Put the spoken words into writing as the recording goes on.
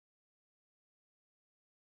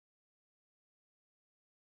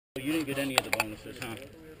You didn't get any of the bonuses, huh?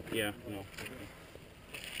 Yeah, no.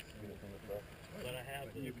 But I have.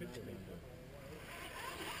 You could do it.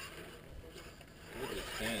 Look at the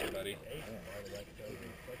stand, buddy.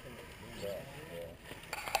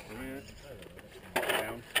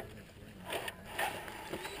 Down.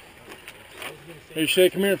 Hey Shay,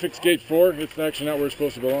 come here and fix gate 4. It's actually not where it's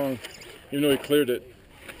supposed to belong, even though he cleared it.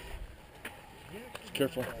 Just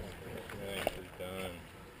careful. Nice, it's done.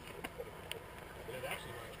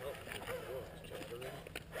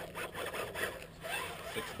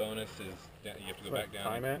 Six bonus is down, you have to go back down.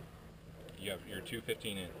 Time at? You have your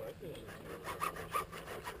 215 in.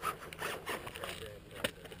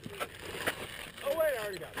 Oh wait, I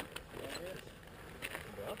already got it.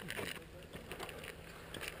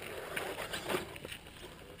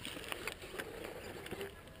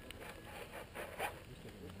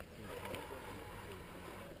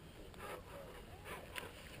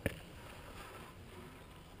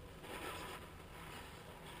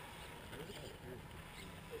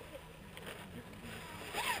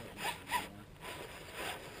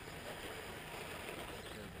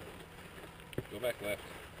 Go back left.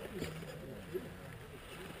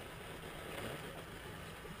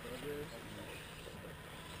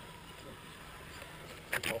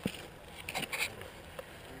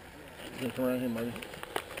 You can come around here, Marty.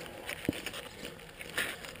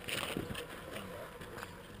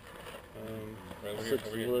 Right over here, Six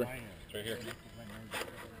over is here. where- It's right here.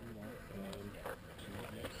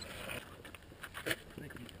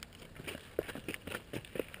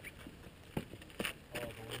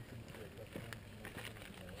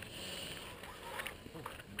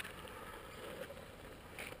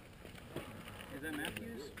 Is that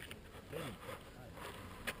Matthews?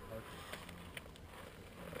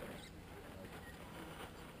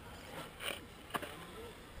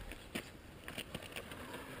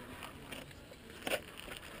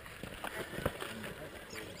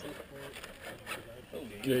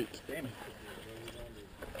 Gate. Damn it.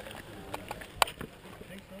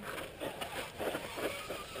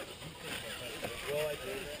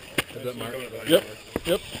 Is that Mark? Yep,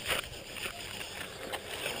 yep.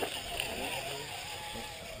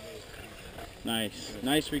 Nice.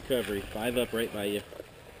 Nice recovery. 5 up right by you.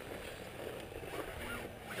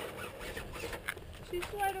 See,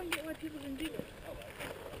 so I don't get why people can do it.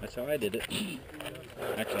 That's how I did it.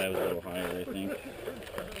 Actually, I was a little higher, I think.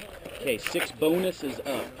 Okay, 6 bonuses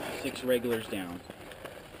up, 6 regulars down.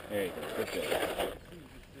 There you go. Good.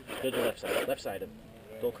 Go to the left side. Left side of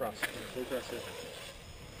it. Go across. Go across it.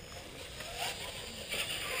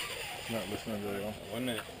 Not listening very well. 1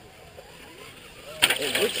 minute.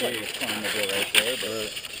 It looks like it's climbable right there,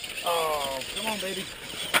 but... Oh, come on, baby.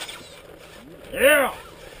 Yeah!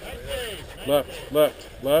 Left,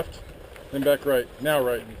 left, left. Then back right. Now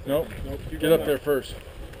right. Nope. Get up there first.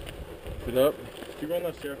 Get up. Keep going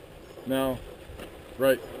left, Sarah. Now.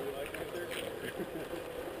 Right.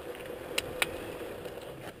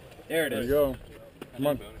 There it There is. you go. Come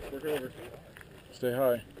on. Work it over. Stay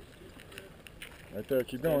high. Right there.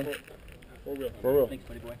 Keep going. Four wheel. 4-wheel. Thanks,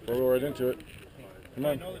 buddy boy. 4-wheel right into it. Come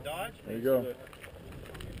on. Know the Dodge? There you go.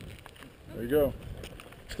 There you go.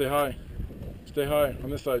 Stay high. Stay high on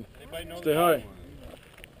this side. Anybody know Stay high.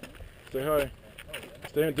 Stay high.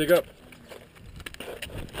 Stay and dig up.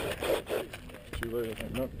 Too late, I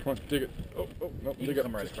think. No, come on, dig it. Oh, no, dig up.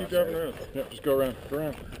 come right Just keep across, driving right? around. Yep, just go around. Go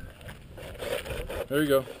around. There you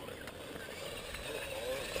go.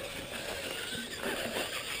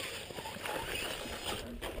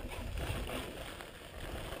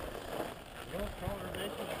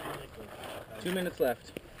 Two 2 minutes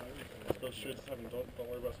left. Those shits haven't, don't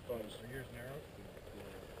worry about the phones. Yours narrow?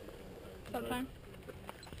 What time?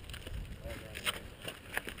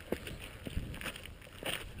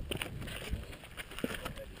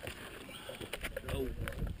 Oh,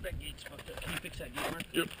 that gate's fucked up. Can you fix that gate, Mark?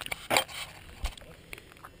 Yep.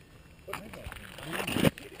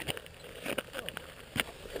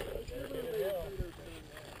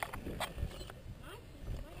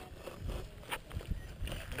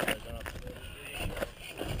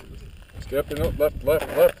 Stay up there. No, left,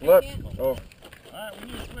 left, left, left. Oh, Alright, we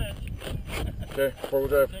need to switch. okay. 4-wheel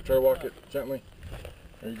drive. Try to walk it gently.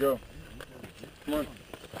 There you go. Come on.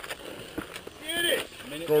 Get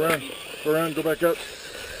it! Go around. Go around. Go back up.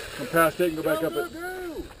 Come past it and go back up it.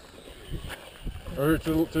 Go! Over here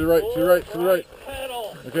to the right. To the right. To the right.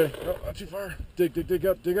 Pedal! Okay. No, not too far. Dig, dig, dig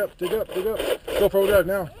up. Dig up. Dig up. Dig up. Go 4-wheel drive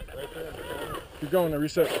now. Keep going. Now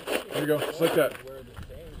reset. There you go. Just like that.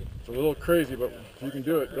 It's a little crazy, but if you can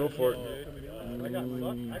do it, go for it. I got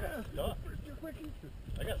stuck.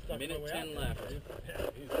 I got stuck. Minute 10 left.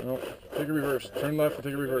 No, take a reverse. Turn left and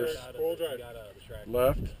take a reverse. Full drive.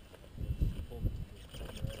 Left.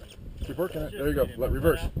 Keep working it. There you go. Let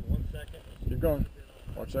reverse. Keep going.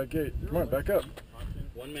 Watch that gate. Come on, back up.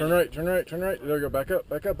 1 minute. Turn right, turn right, turn right. There you go. Back up,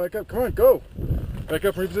 back up, back up. Come on, go. Back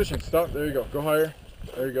up, reposition. Stop. There you go. Go higher.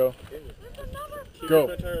 There you go. Go.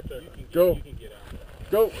 Go.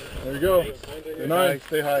 Go. There you go. Nice.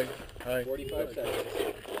 Stay high. High. 45 seconds.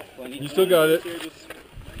 Plenty You of still time. got it.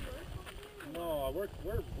 No, we're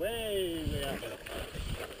way out there.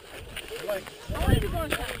 How are you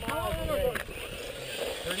going? How long are we going?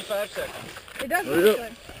 35 seconds. It does There you look go.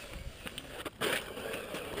 good.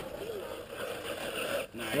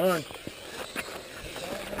 Nice. Come on.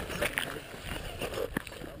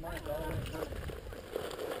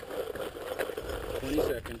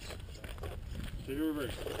 Seconds. Take a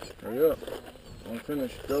reverse. Hurry up. One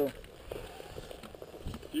finish. Go.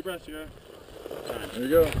 Deep breaths, yeah. There you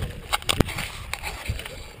go.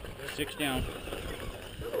 6 down.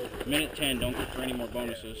 Minute 10. Don't go for any more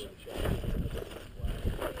bonuses.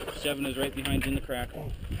 7 is right behind in the crack.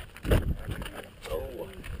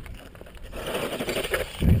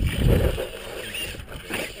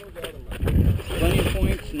 Plenty of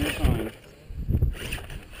points, no time.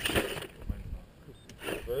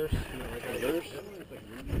 Reverse.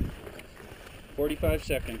 45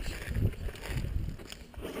 seconds.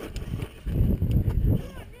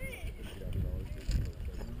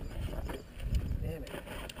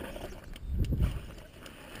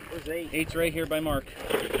 Where's 8? 8's right here by Mark.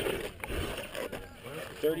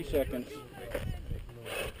 30 seconds.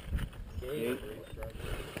 8.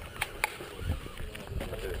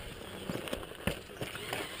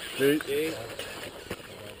 Gate. 8.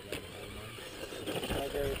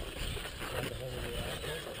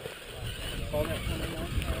 Call that coming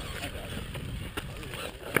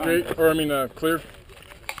on? Gate. Or I mean, clear.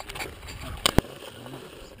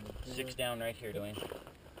 6 down right here, Dwayne.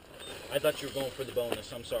 I thought you were going for the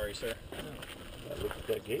bonus. I'm sorry, sir. I looked at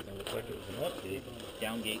that gate and it looked like it was an up gate.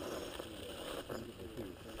 Down gate.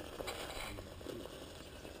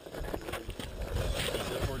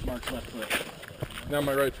 Towards Mark's left foot. Now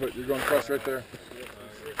my right foot. You're going across right there.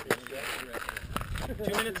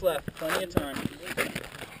 2 minutes left. Plenty of time.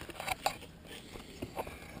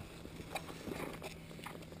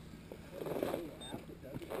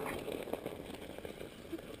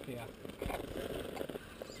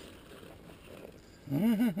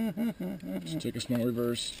 Just take a small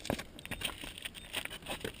reverse.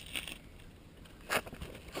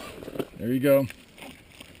 There you go.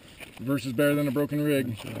 Reverse is better than a broken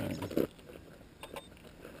rig.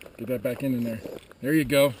 Get that back in there. There you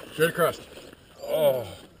go. Straight across. Oh,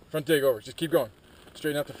 front dig over. Just keep going.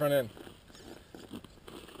 Straighten out the front end.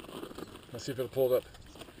 Let's see if it'll pull it up.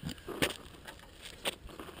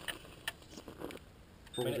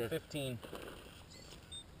 Minute 15.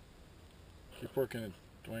 Keep working it,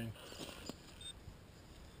 Dwayne.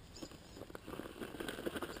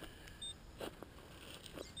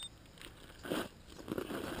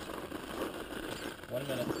 One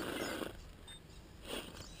minute.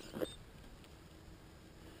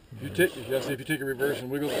 You take. You gotta see if you take a reverse and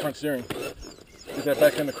wiggle the front steering. Get that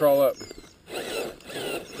back end to crawl up.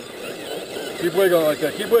 Keep wiggling like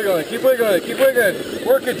that. Keep wiggling it. Keep wiggling it. Keep wiggling it.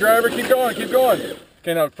 Work it, driver. Keep going. Keep going.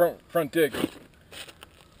 Okay, now front dig.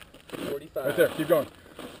 45. Right there. Keep going.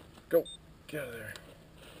 Go. Get out of there.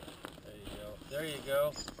 There you go. There you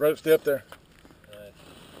go. Right up. Stay up there.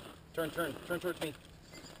 Turn towards me.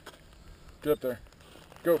 Get up there.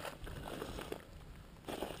 Go.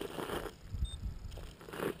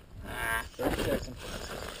 30 seconds.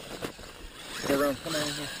 Go around. Come on in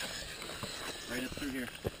here. Right up through here.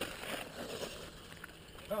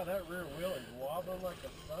 Oh, that rear wheel is wobbling like the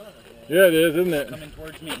sun again. Yeah, it is, isn't it? Coming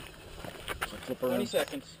towards me. Flip 20 around.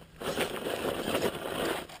 seconds.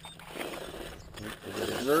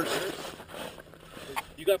 Reverse.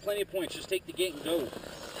 You got plenty of points. Just take the gate and go.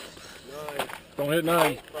 Don't hit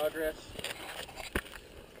 9. Progress.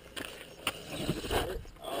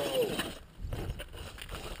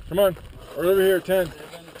 Come on. Right over here. 10. Right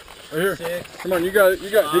here. 6. Come on. You got it. You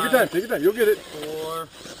got it. Take your time. Take your time. You'll get it. 4.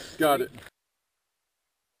 Got it.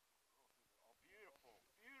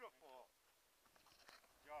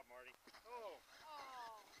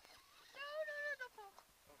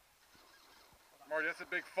 Marty, that's a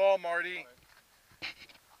big fall, Marty.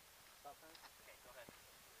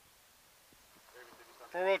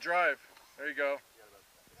 Four-wheel drive. There you go.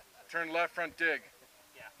 Turn left, front dig.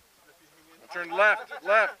 Turn left,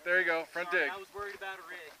 left. There you go, front dig. I was worried about a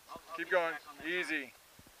rig. Keep going. Easy.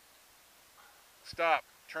 Stop.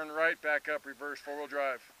 Turn right, back up, reverse, four-wheel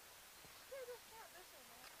drive.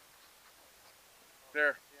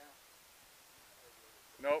 There.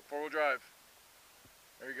 Nope, four-wheel drive.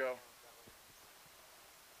 There you go.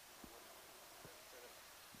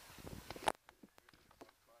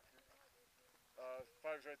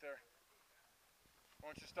 5's right there. Why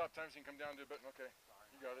don't you stop time so you can come down to it? Okay,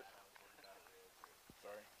 you got it.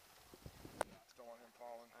 Sorry. Just don't want him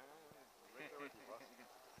falling.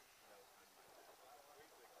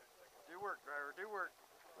 Do work, driver, do work.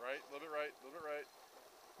 Right, a little bit right, a little bit right.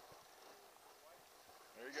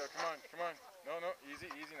 There you go, come on, come on. No, easy,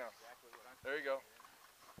 easy now. There you go.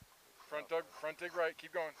 Front dig right,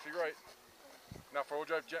 keep going, to your right. Now forward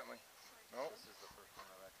drive gently. No.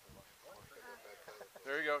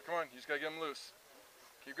 There you go, come on, you just gotta get them loose.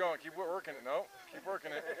 Keep going, keep working it, no, keep working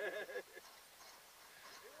it.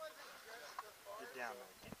 Get down there,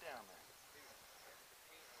 get down there.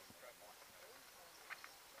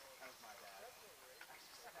 That was my bad.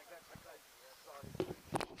 Okay,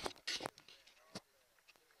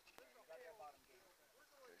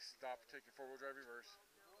 stop, take your four-wheel drive reverse.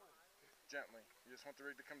 Gently, you just want the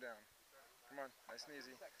rig to come down. Come on, nice and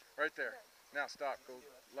easy. Right there. Now stop, go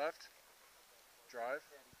left, drive,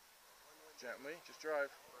 gently, just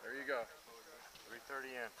drive. There you go.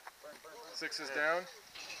 330 in. 6 is down.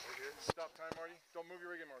 Stop time, Marty. Don't move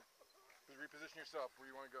your rig anymore. Just reposition yourself where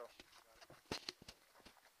you want to go.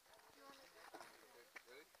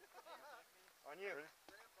 On you. Ready?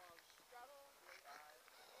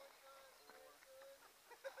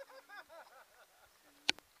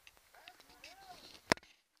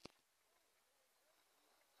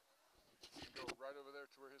 Go right over there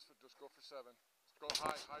to where his foot, just go for 7. Go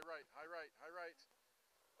high right, high right, high right.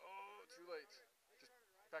 Oh, too late.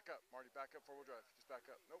 Just back up, Marty, back up, four-wheel drive. Just back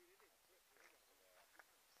up. Nope.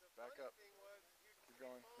 Back up. Keep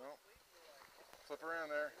going. Nope. Flip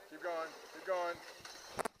around there. Keep going. Keep going.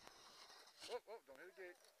 Whoa, whoa, don't hit the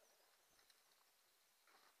gate.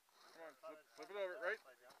 Come on, flip it over. Right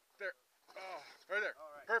there. Oh, right there.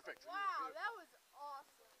 Perfect. Wow, that was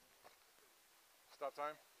awesome. Stop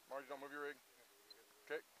time. Marty, don't move your rig.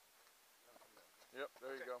 Okay. Yep,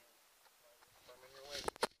 there you go. I'm in your way.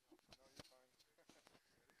 No, you're fine.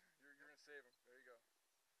 you're going to save him. There you go.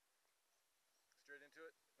 Straight into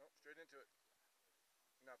it. Nope, straight into it.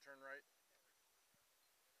 Now turn right.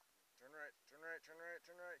 Turn right, turn right, turn right,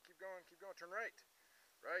 turn right. Keep going, keep going. Turn right.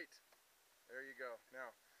 Right. There you go.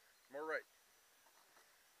 Now, more right.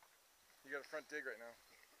 You got a front dig right now.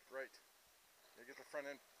 Right. You get the front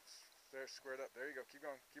end there squared up. There you go. Keep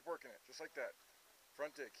going. Keep working it. Just like that.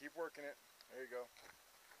 Front dig. Keep working it. There you go.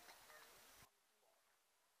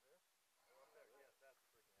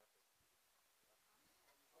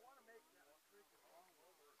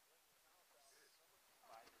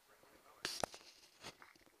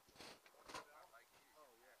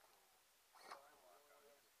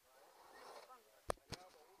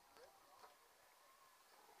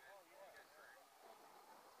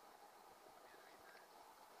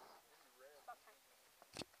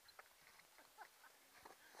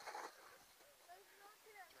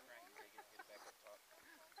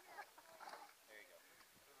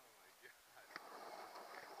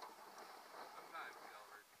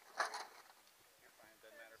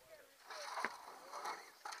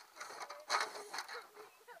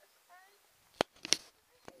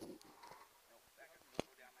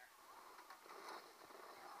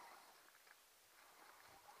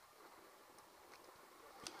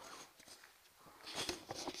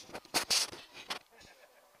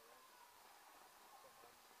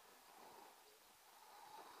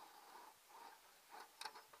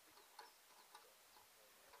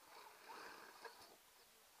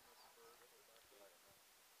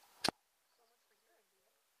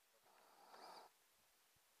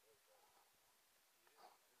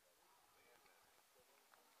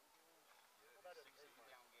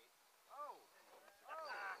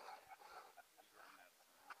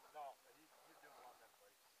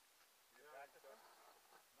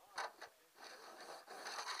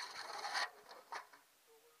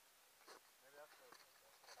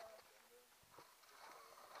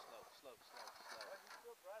 Slow.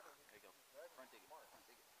 There you go. Front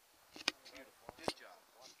dig it. Beautiful. Good job.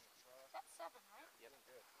 That's 7, right? Yep.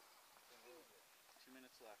 2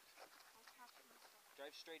 minutes left. I'll catch it myself.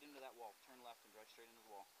 Drive straight into that wall. Turn left and drive straight into the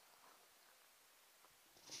wall.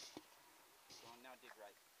 Going now, dig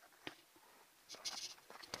right. Now dig.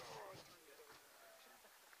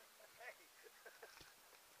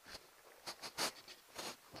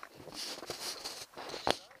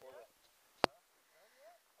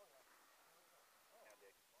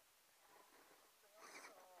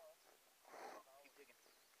 Keep digging.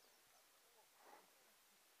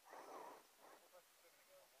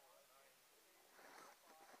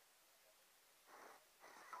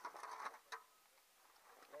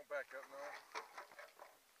 Don't back up, no.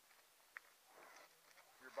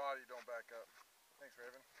 Your body don't back up. Thanks,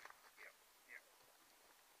 Raven.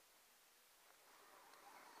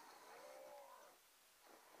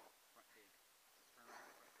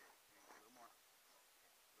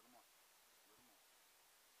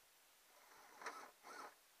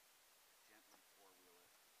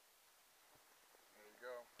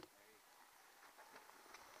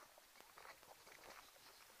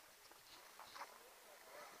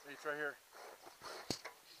 It's right here.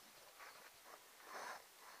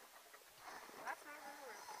 That's not gonna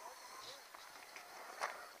work.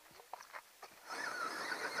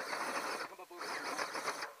 Come up over here.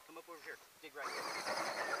 Come up over here. Dig right here.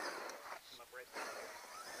 Come up right there.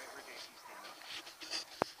 Right where JC's standing.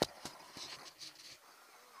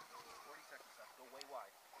 40 seconds left. Go way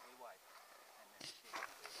wide. Way wide. And then dig.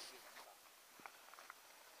 Dig. Dig.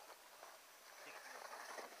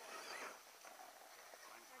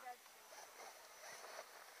 My dad's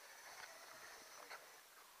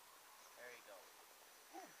There you go.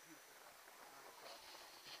 Ooh, beautiful.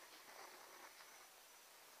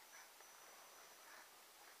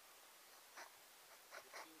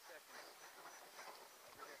 15 seconds.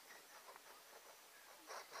 Over here.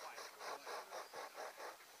 Wide.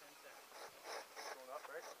 10 seconds. Going up,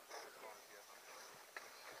 right? That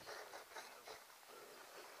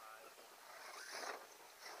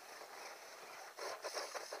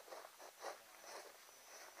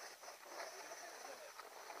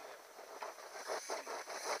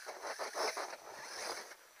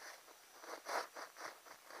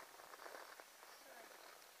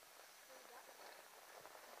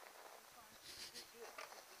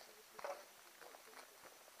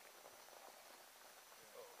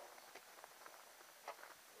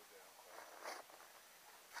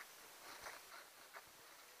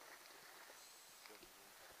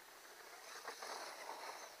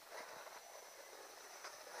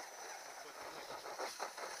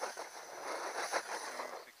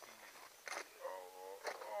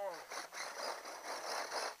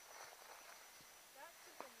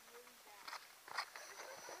could have been really bad.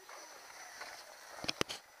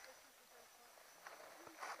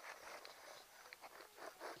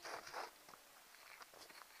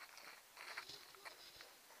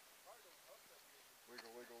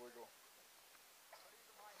 Wiggle, wiggle, wiggle.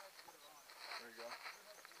 There you go.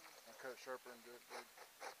 I'll cut it sharper and do it big.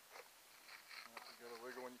 You gotta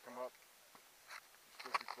wiggle when you come up.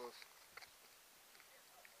 You're still too close.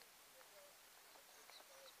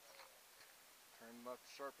 Turn left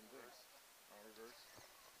sharp and dig. Reverse.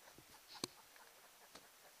 Keep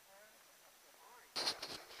going right there.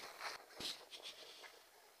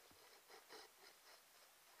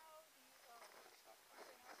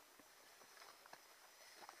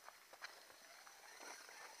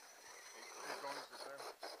 Did you take 6 bonus?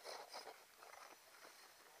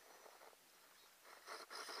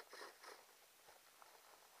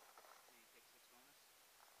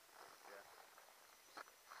 Yeah.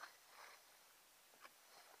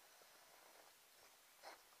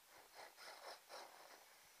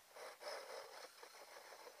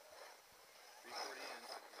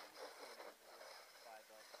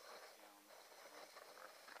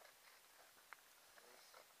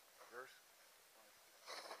 Reverse.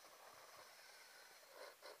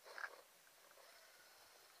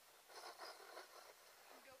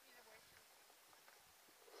 Go either way.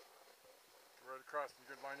 Right across. You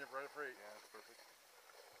can line up right for 8. Yeah, that's perfect.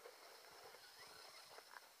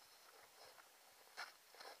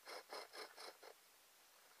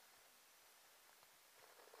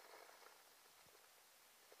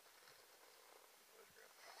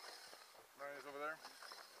 Ryan is over there.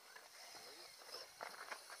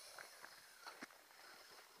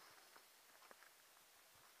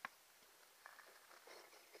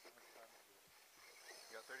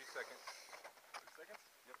 You got 30 seconds. 30 seconds?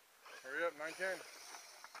 Yep. Hurry up, 9:10.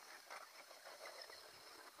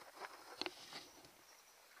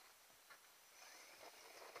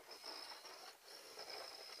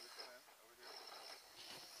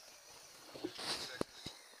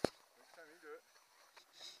 Next time you do it.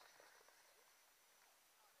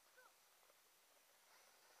 There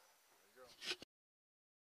you go.